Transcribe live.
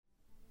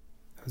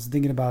was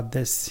thinking about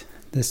this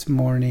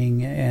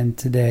morning and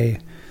today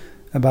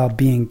about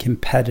being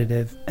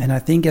competitive. And I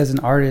think as an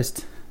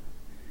artist,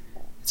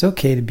 it's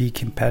okay to be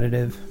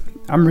competitive.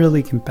 I'm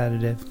really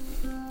competitive.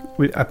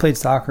 I played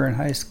soccer in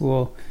high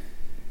school,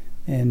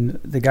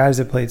 and the guys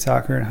that played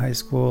soccer in high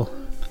school,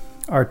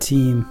 our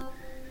team,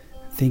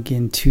 I think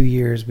in 2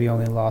 years we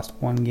only lost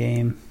one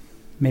game,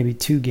 maybe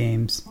 2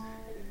 games.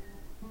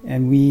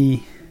 And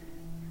we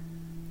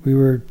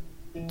were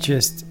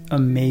just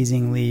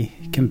amazingly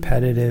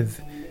competitive.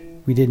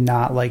 We did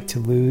not like to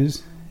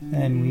lose,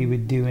 and we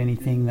would do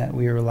anything that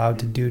we were allowed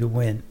to do to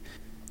win.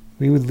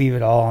 We would leave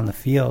it all on the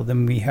field,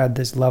 and we had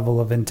this level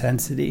of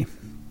intensity.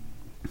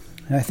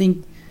 And I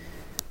think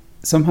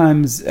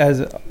sometimes,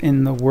 as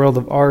in the world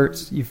of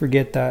arts, you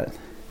forget that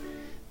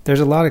there's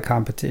a lot of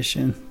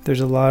competition.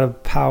 There's a lot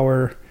of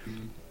power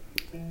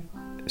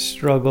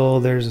struggle.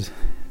 There's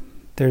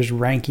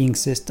ranking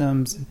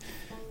systems.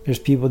 There's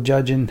people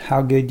judging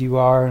how good you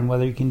are and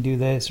whether you can do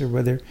this or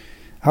whether.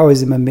 I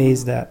always am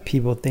amazed that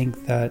people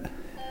think that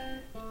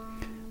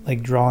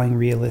like drawing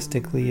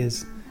realistically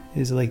is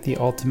like the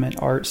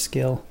ultimate art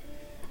skill.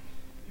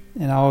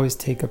 And I always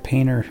take a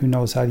painter who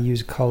knows how to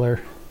use color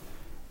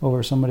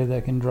over somebody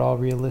that can draw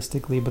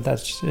realistically, but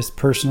that's just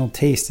personal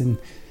taste. And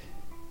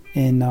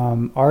in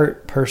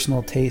art,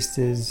 personal taste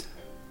is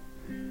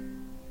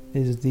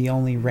the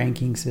only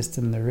ranking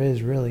system there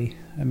is, really.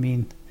 I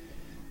mean,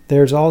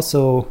 there's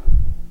also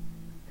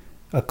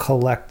a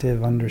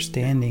collective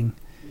understanding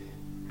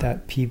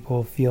that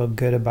people feel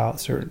good about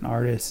certain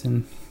artists.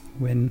 And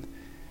when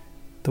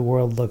the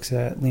world looks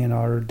at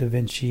Leonardo da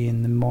Vinci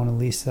and the Mona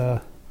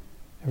Lisa,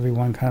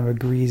 everyone kind of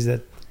agrees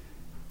that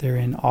they're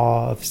in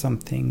awe of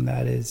something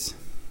that is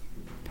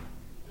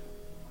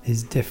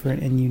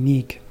different and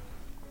unique.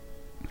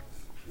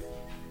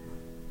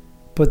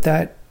 But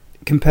that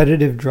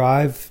competitive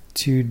drive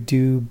to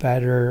do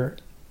better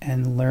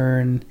and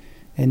learn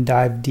and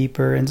dive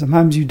deeper, and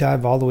sometimes you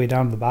dive all the way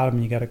down to the bottom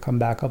and you got to come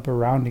back up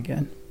around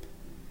again.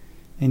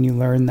 And you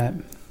learn that,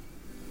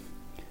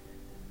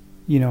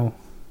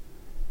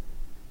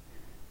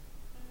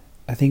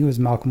 I think it was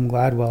Malcolm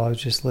Gladwell I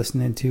was just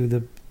listening to,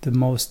 the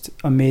most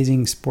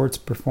amazing sports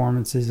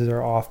performances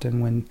are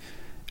often when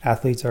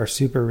athletes are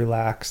super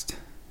relaxed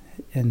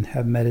and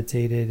have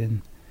meditated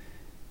and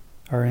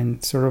are in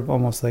sort of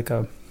almost like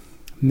a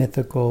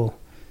mythical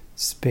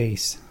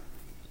space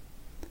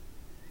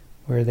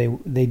where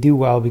they do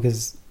well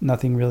because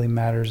nothing really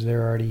matters.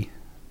 They're already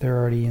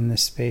in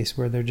this space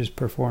where they're just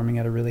performing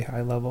at a really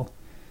high level.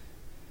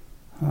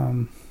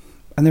 And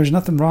there's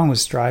nothing wrong with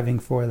striving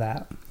for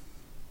that,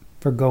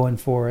 for going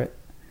for it,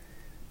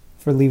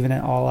 for leaving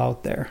it all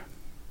out there.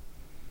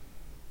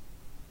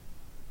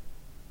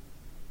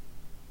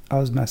 I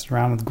was messing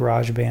around with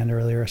GarageBand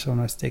earlier, so I'm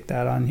going to stick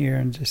that on here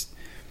and just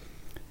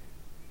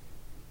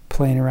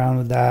playing around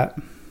with that.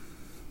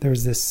 There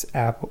was this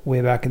app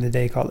way back in the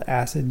day called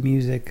Acid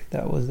Music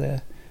that was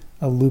a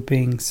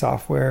looping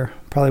software,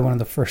 probably one of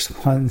the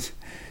first ones,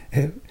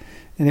 and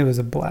it was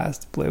a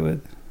blast to play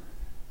with.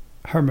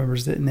 I remember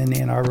sitting in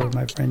Ann Arbor with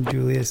my friend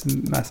Julius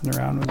and messing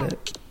around with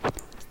it.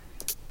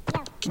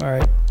 All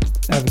right,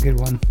 have a good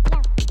one.